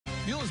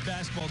Beulah's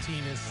basketball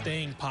team is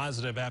staying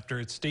positive after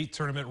its state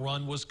tournament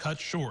run was cut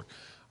short.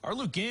 Our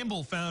Luke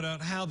Gamble found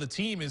out how the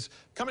team is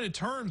coming to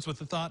terms with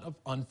the thought of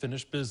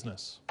unfinished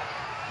business.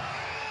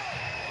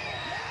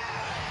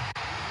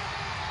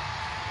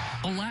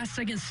 A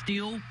last-second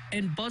steal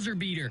and buzzer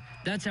beater.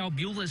 That's how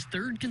Beulah's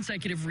third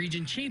consecutive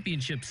region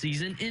championship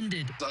season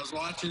ended. I was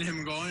watching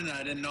him going, and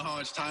I didn't know how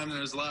much time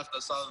there was left. I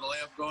saw the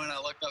layup going. I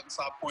looked up and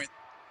saw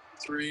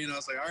 .3, and I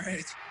was like, all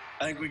right,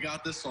 I think we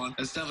got this one.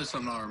 It's definitely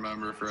something I'll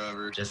remember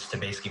forever. Just to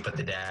basically put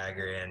the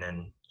dagger in,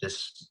 and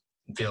just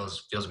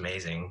feels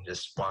amazing.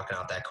 Just walking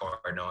out that court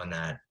knowing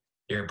that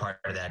you're a part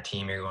of that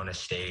team, you're going to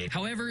state.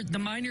 However, the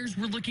Miners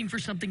were looking for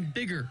something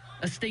bigger,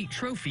 a state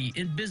trophy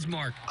in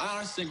Bismarck. I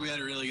honestly think we had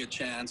a really good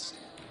chance.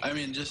 I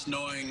mean, just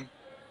knowing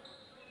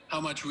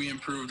how much we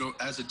improved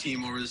as a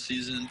team over the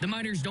season. The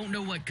Miners don't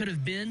know what could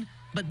have been,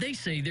 but they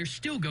say they're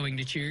still going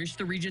to cherish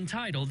the region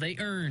title they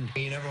earned.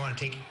 You never want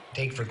to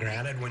take for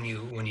granted when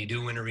you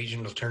do win a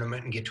regional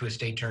tournament and get to a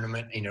state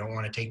tournament. You don't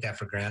want to take that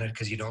for granted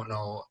because you don't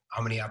know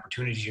how many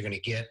opportunities you're going to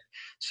get.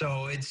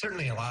 So it's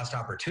certainly a lost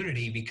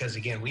opportunity because,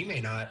 again, we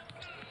may not,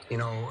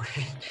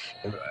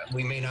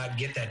 we may not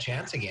get that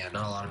chance again.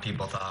 Not a lot of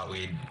people thought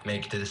we'd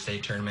make it to the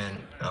state tournament.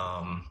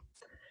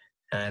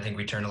 And I think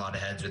we turned a lot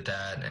of heads with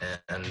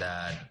that, and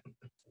that,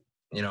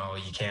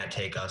 you can't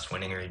take us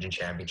winning a region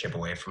championship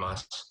away from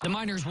us. The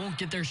Miners won't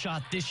get their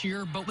shot this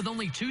year, but with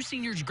only 2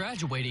 seniors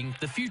graduating,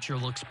 the future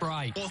looks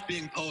bright. Both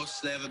being posts,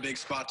 they have a big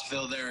spot to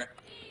fill there.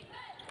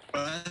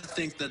 But I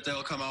think that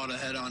they'll come out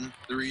ahead on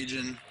the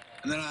region.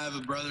 And then I have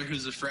a brother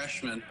who's a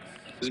freshman.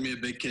 He's going to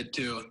be a big kid,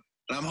 too.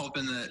 And I'm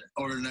hoping that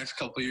over the next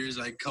couple of years,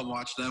 I can come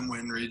watch them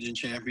win region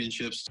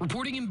championships.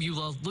 Reporting in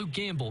Beulah, Luke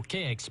Gamble,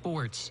 KX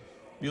Sports.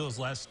 Beulah's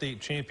last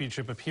state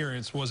championship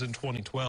appearance was in 2012.